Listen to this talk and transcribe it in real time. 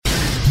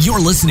You're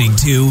listening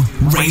to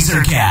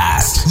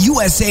RazorCast,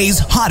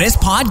 USA's hottest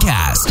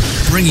podcast,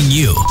 bringing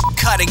you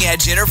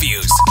cutting-edge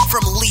interviews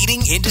from leading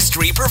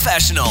industry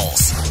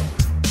professionals.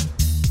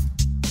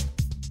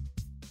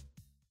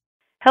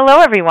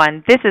 Hello,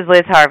 everyone. This is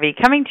Liz Harvey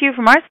coming to you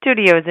from our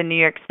studios in New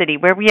York City,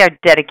 where we are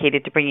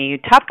dedicated to bringing you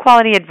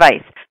top-quality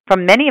advice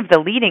from many of the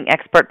leading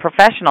expert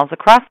professionals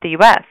across the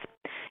U.S.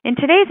 In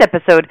today's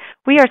episode,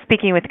 we are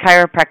speaking with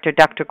chiropractor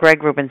Dr.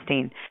 Greg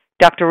Rubenstein.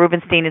 Dr.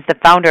 Rubenstein is the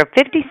founder of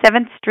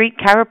 57th Street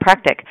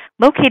Chiropractic,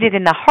 located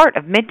in the heart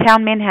of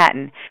Midtown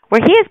Manhattan,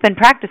 where he has been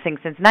practicing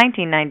since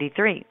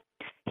 1993.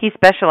 He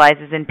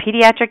specializes in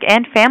pediatric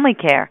and family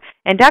care,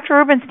 and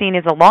Dr. Rubenstein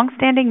is a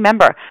long-standing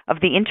member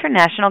of the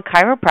International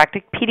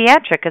Chiropractic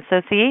Pediatric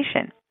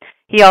Association.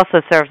 He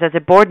also serves as a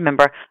board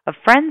member of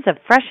Friends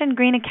of Fresh and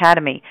Green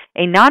Academy,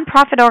 a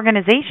nonprofit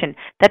organization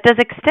that does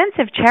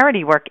extensive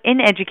charity work in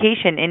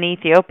education in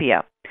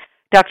Ethiopia.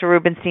 Dr.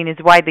 Rubenstein is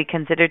widely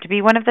considered to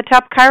be one of the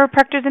top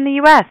chiropractors in the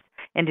U.S.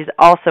 and is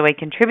also a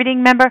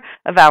contributing member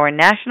of our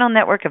National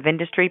Network of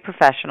Industry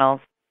Professionals.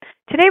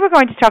 Today we're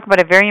going to talk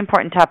about a very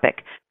important topic,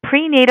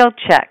 prenatal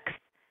checks.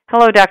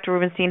 Hello, Dr.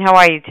 Rubenstein. How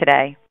are you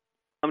today?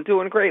 I'm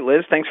doing great,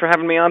 Liz. Thanks for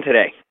having me on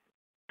today.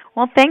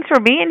 Well, thanks for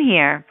being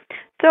here.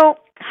 So,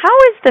 how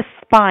is the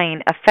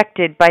spine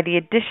affected by the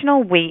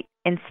additional weight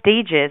and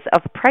stages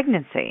of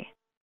pregnancy?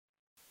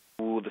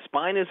 The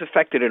spine is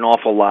affected an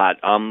awful lot.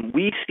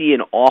 We see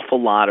an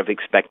awful lot of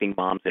expecting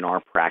moms in our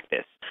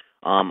practice.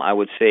 I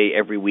would say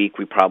every week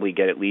we probably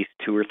get at least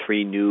 2 or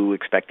 3 new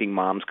expecting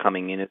moms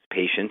coming in as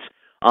patients.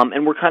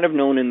 And we're kind of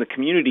known in the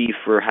community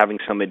for having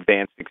some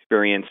advanced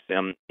experience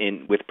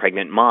with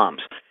pregnant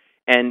moms.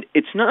 And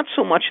it's not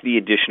so much the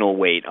additional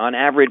weight. On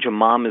average, a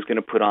mom is going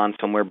to put on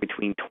somewhere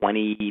between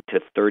 20 to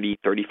 30,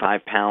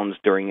 35 pounds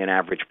during an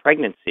average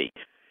pregnancy.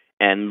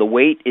 And the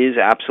weight is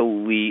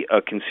absolutely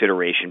a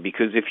consideration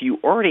because if you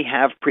already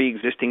have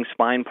pre-existing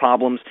spine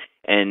problems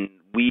and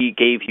we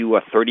gave you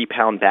a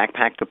 30-pound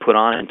backpack to put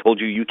on and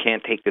told you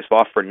can't take this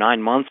off for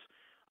 9 months,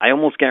 I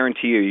almost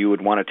guarantee you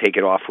would want to take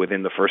it off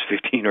within the first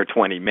 15 or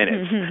 20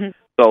 minutes.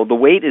 So the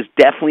weight is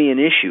definitely an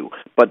issue.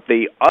 But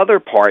the other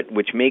part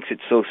which makes it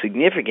so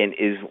significant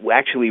is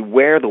actually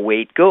where the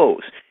weight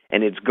goes.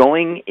 And it's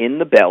going in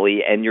the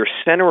belly, and your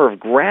center of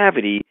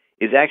gravity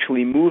is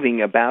actually moving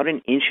about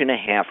 1.5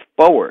 inches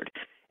forward.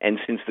 And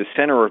since the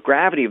center of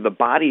gravity of the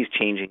body is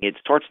changing, it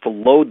starts to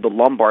load the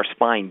lumbar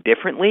spine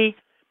differently,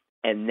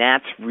 and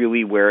that's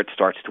really where it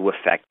starts to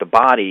affect the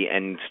body,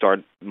 and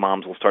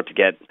moms will start to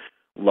get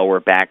lower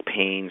back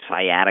pain,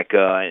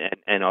 sciatica,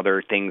 and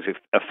other things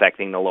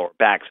affecting the lower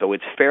back. So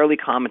it's fairly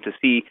common to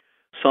see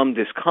some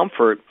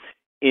discomfort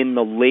in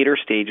the later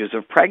stages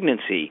of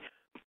pregnancy.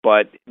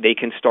 But they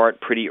can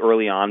start pretty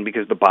early on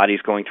because the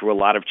body's going through a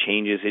lot of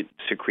changes. It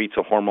secretes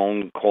a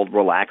hormone called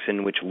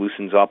relaxin, which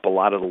loosens up a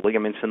lot of the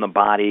ligaments in the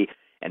body,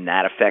 and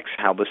that affects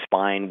how the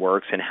spine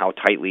works and how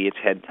tightly it's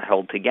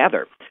held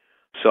together.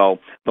 So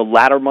the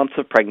latter months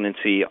of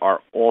pregnancy are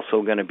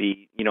also going to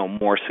be,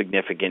 more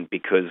significant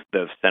because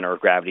the center of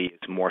gravity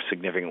is more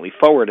significantly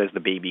forward as the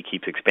baby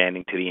keeps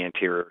expanding to the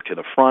anterior to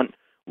the front,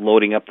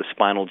 loading up the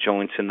spinal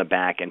joints in the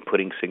back and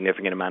putting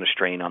significant amount of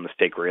strain on the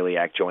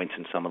sacroiliac joints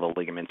and some of the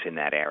ligaments in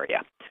that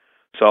area.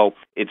 So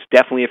it's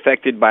definitely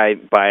affected by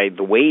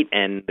the weight,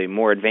 and the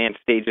more advanced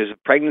stages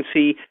of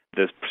pregnancy,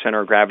 the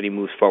center of gravity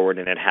moves forward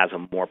and it has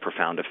a more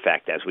profound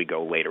effect as we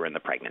go later in the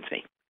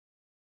pregnancy.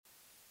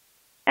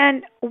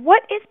 And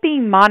what is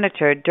being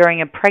monitored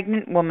during a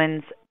pregnant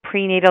woman's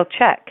prenatal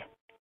check?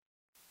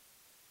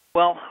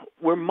 Well,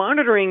 we're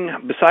monitoring,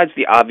 besides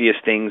the obvious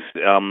things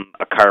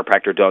a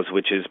chiropractor does,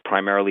 which is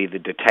primarily the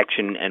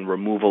detection and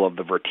removal of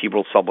the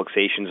vertebral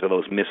subluxations or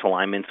those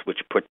misalignments which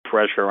put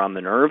pressure on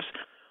the nerves.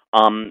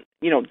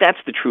 That's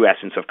the true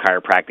essence of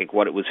chiropractic,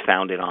 what it was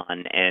founded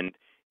on, and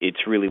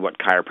it's really what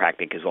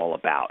chiropractic is all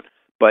about.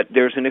 But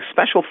there's a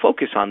special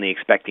focus on the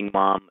expecting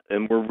mom,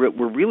 and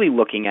we're really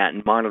looking at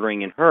and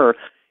monitoring in her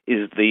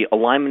is the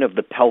alignment of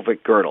the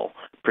pelvic girdle,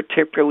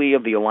 particularly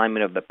of the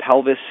alignment of the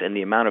pelvis and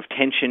the amount of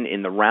tension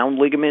in the round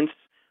ligaments,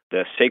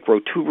 the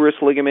sacrotuberous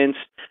ligaments,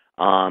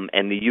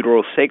 and the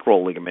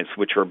uterosacral ligaments,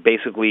 which are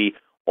basically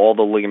all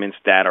the ligaments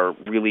that are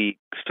really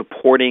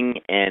supporting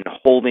and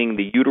holding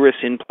the uterus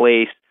in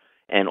place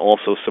and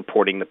also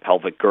supporting the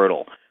pelvic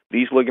girdle.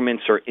 These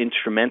ligaments are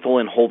instrumental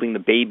in holding the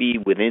baby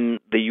within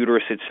the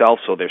uterus itself,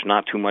 so there's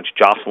not too much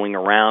jostling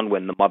around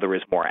when the mother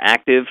is more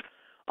active.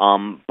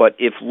 But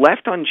if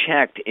left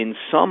unchecked, in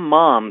some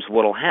moms,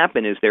 what will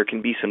happen is there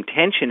can be some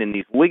tension in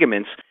these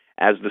ligaments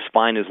as the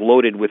spine is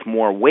loaded with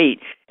more weight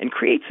and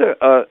creates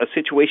a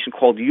situation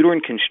called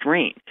uterine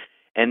constraint.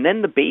 And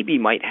then the baby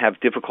might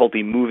have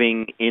difficulty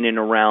moving in and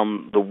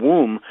around the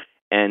womb,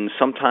 and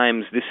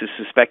sometimes this is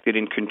suspected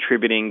in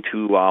contributing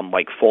to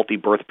like faulty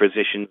birth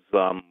positions,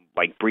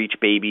 like breech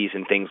babies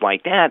and things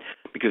like that,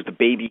 because the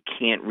baby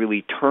can't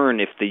really turn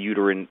if the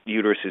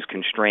uterus is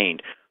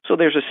constrained. So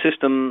there's a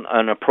system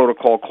and a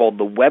protocol called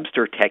the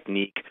Webster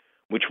technique,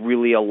 which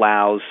really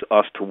allows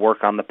us to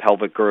work on the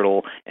pelvic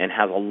girdle and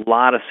has a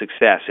lot of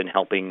success in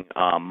helping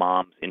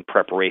moms in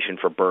preparation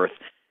for birth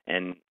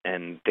and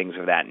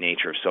of that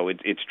nature. So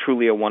it's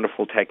truly a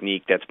wonderful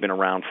technique that's been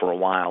around for a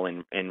while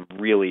and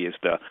really is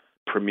the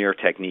premier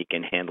technique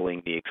in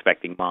handling the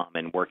expecting mom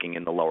and working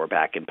in the lower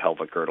back and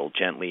pelvic girdle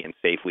gently and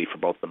safely for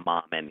both the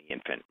mom and the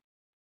infant.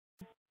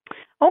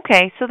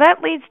 Okay, so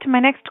that leads to my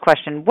next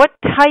question. What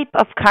type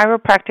of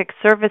chiropractic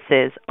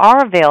services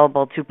are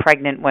available to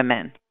pregnant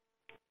women?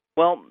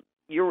 Well,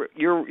 you're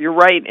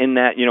right in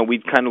that, we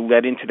kind of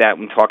led into that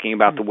when talking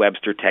about the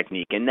Webster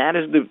technique, and that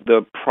is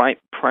the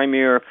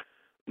premier,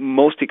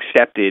 most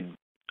accepted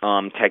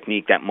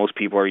technique that most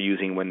people are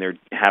using when they're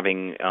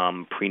having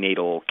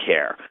prenatal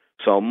care.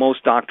 So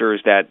most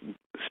doctors that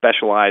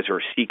specialize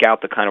or seek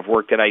out the kind of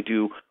work that I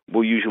do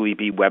will usually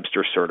be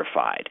Webster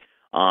certified.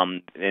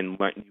 And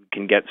you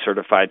can get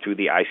certified through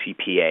the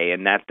ICPA,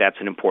 and that's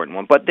an important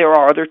one. But there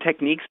are other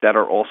techniques that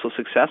are also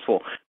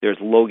successful. There's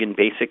Logan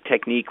Basic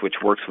technique, which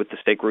works with the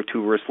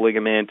sacrotuberous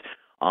ligament.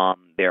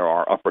 There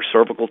are upper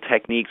cervical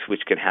techniques,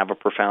 which can have a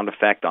profound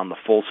effect on the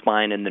full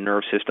spine and the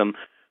nerve system.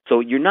 So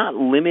you're not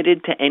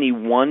limited to any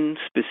one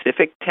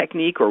specific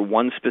technique or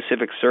one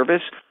specific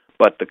service,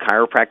 but the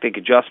chiropractic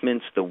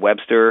adjustments, the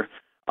Webster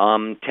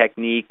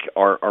technique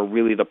are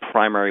really the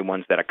primary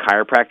ones that a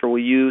chiropractor will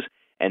use.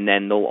 And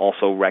then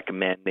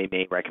they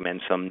may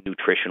recommend some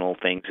nutritional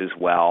things as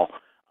well.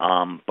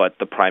 But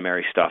the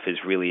primary stuff is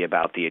really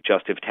about the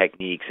adjustive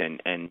techniques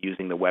and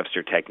using the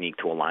Webster technique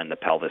to align the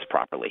pelvis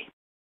properly.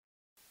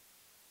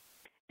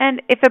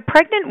 And if a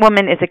pregnant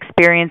woman is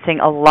experiencing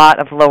a lot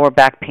of lower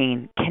back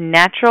pain, can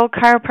natural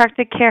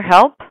chiropractic care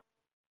help?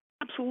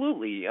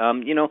 Absolutely.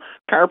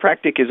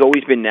 Chiropractic has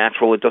always been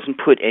natural. It doesn't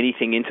put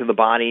anything into the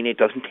body, and it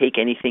doesn't take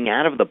anything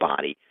out of the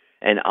body.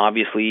 And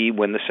obviously,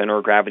 when the center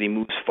of gravity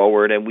moves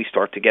forward and we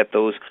start to get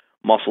those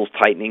muscles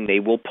tightening, they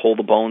will pull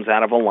the bones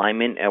out of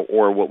alignment,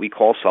 or what we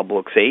call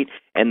subluxate,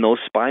 and those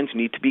spines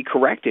need to be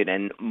corrected.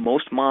 And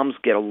most moms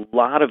get a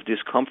lot of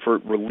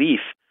discomfort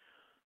relief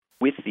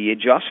with the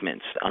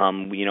adjustments.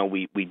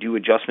 We do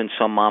adjustments.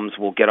 Some moms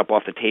will get up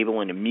off the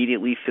table and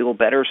immediately feel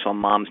better. Some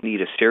moms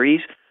need a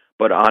series.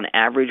 But on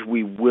average,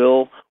 we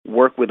will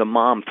work with a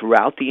mom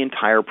throughout the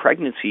entire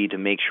pregnancy to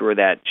make sure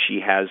that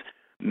she has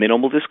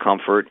minimal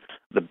discomfort,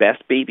 the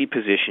best baby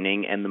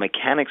positioning, and the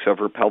mechanics of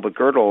her pelvic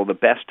girdle are the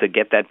best to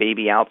get that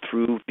baby out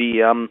through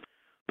the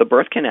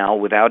birth canal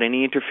without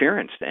any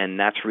interference. And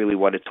that's really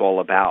what it's all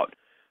about.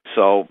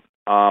 So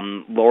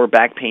lower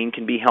back pain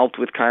can be helped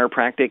with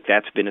chiropractic.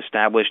 That's been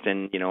established,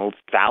 and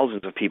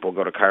thousands of people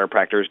go to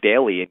chiropractors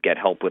daily and get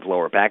help with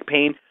lower back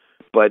pain.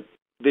 But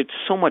it's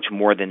so much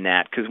more than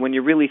that, because when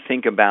you really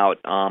think about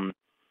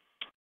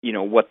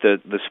what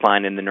the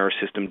spine and the nerve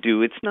system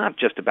do, it's not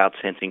just about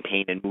sensing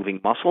pain and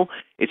moving muscle.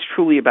 It's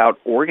truly about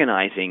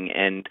organizing,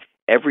 and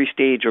every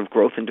stage of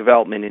growth and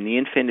development in the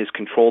infant is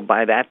controlled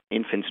by that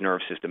infant's nerve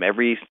system.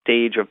 Every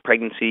stage of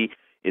pregnancy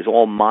is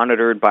all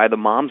monitored by the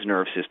mom's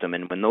nerve system,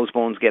 and when those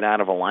bones get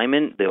out of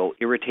alignment, they'll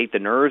irritate the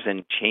nerves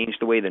and change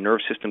the way the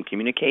nerve system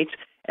communicates,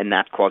 and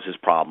that causes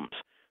problems.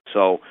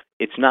 So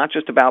it's not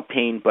just about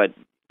pain, but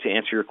to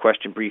answer your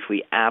question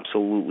briefly,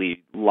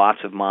 absolutely, lots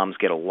of moms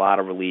get a lot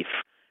of relief.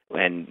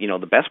 And,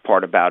 the best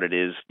part about it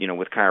is,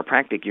 with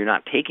chiropractic, you're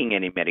not taking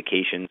any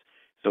medications,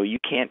 so you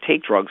can't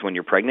take drugs when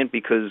you're pregnant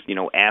because,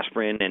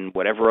 aspirin and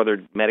whatever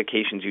other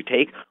medications you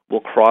take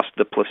will cross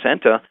the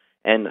placenta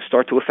and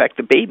start to affect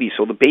the baby.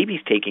 So the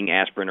baby's taking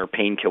aspirin or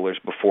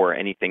painkillers before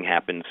anything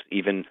happens,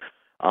 even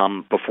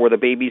before the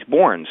baby's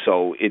born.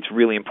 So it's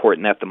really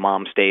important that the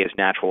mom stay as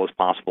natural as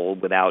possible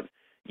without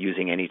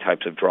using any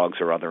types of drugs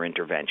or other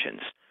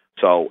interventions.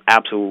 So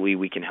absolutely,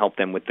 we can help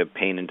them with the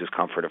pain and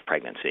discomfort of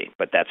pregnancy,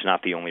 but that's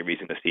not the only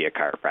reason to see a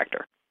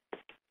chiropractor.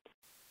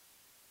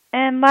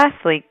 And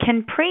lastly,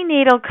 can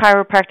prenatal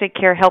chiropractic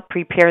care help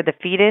prepare the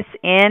fetus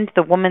and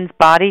the woman's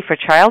body for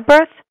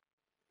childbirth?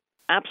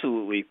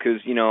 Absolutely,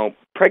 because,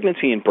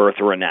 pregnancy and birth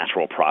are a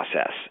natural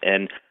process,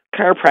 and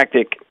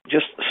chiropractic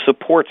just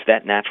supports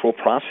that natural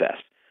process.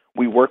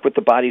 We work with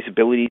the body's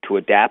ability to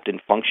adapt and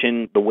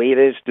function the way it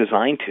is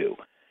designed to.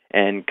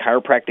 And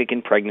chiropractic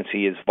in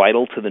pregnancy is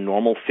vital to the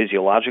normal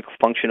physiological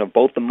function of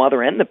both the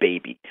mother and the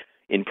baby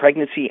in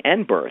pregnancy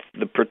and birth.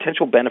 The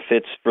potential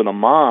benefits for the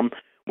mom,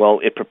 well,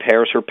 it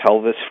prepares her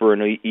pelvis for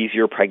an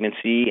easier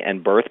pregnancy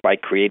and birth by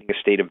creating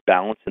a state of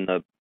balance in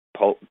the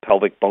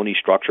pelvic bony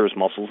structures,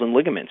 muscles, and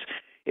ligaments.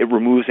 It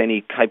removes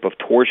any type of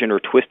torsion or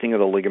twisting of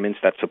the ligaments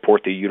that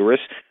support the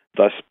uterus,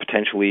 thus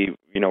potentially,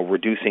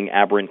 reducing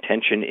aberrant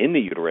tension in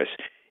the uterus.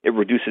 It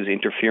reduces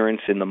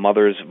interference in the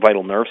mother's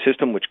vital nerve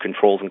system, which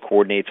controls and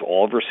coordinates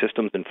all of her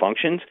systems and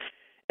functions.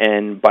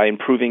 And by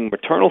improving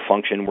maternal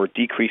function, we're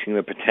decreasing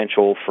the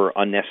potential for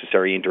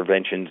unnecessary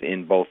interventions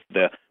in both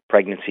the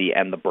pregnancy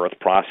and the birth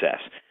process.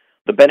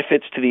 The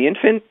benefits to the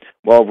infant,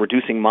 well,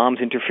 reducing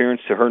mom's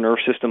interference to her nerve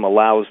system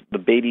allows the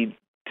baby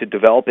to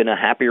develop in a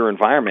happier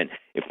environment.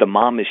 If the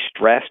mom is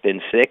stressed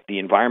and sick, the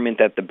environment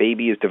that the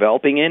baby is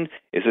developing in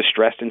is a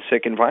stressed and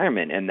sick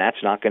environment, and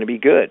that's not going to be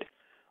good.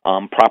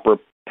 Proper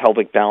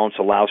pelvic balance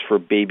allows for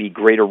baby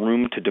greater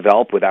room to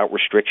develop without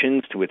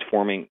restrictions to its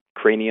forming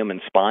cranium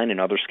and spine and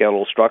other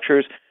skeletal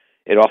structures.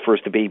 It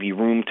offers the baby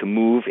room to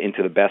move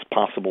into the best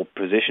possible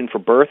position for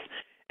birth.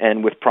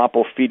 And with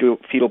proper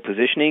fetal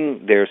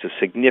positioning, there's a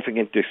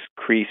significant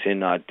decrease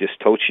in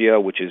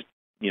dystocia, which is,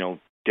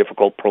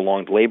 difficult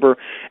prolonged labor,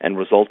 and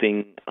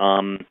resulting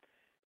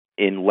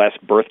in less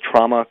birth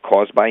trauma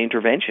caused by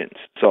interventions.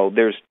 So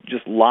there's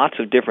just lots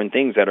of different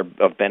things that are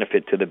of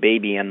benefit to the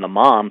baby and the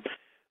mom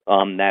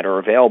that are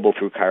available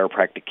through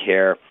chiropractic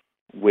care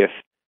with,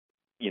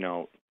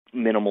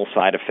 minimal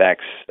side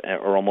effects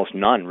or almost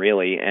none,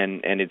 really,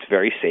 and it's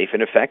very safe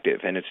and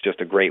effective, and it's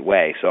just a great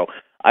way. So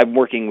I'm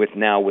working with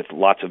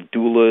lots of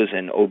doulas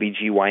and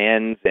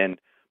OBGYNs and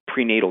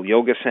prenatal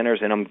yoga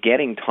centers, and I'm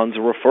getting tons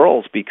of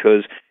referrals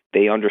because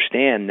they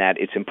understand that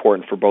it's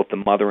important for both the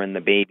mother and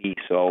the baby.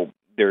 So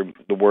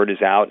the word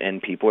is out,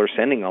 and people are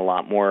sending a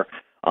lot more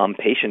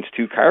patients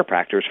to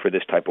chiropractors for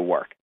this type of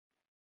work.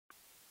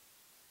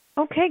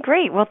 Okay,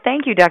 great. Well,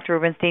 thank you, Dr.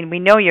 Rubenstein. We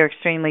know you're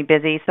extremely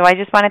busy, so I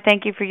just want to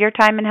thank you for your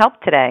time and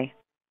help today.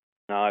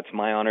 It's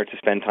my honor to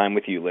spend time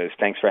with you, Liz.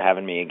 Thanks for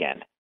having me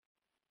again.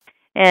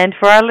 And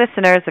for our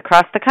listeners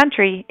across the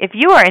country, if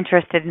you are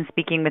interested in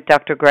speaking with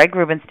Dr. Greg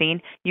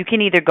Rubenstein, you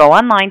can either go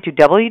online to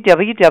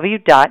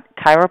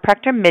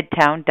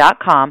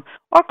www.chiropractormidtown.com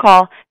or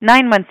call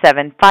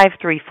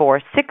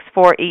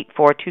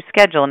 917-534-6484 to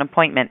schedule an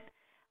appointment.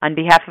 On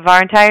behalf of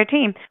our entire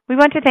team, we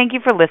want to thank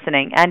you for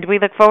listening, and we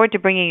look forward to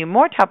bringing you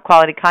more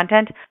top-quality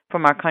content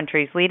from our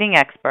country's leading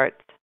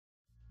experts.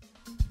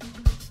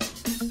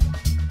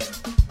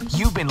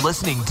 You've been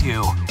listening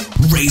to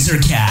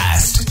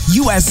RazorCast,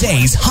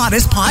 USA's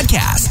hottest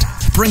podcast,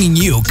 bringing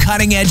you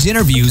cutting-edge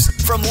interviews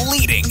from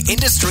leading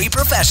industry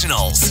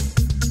professionals.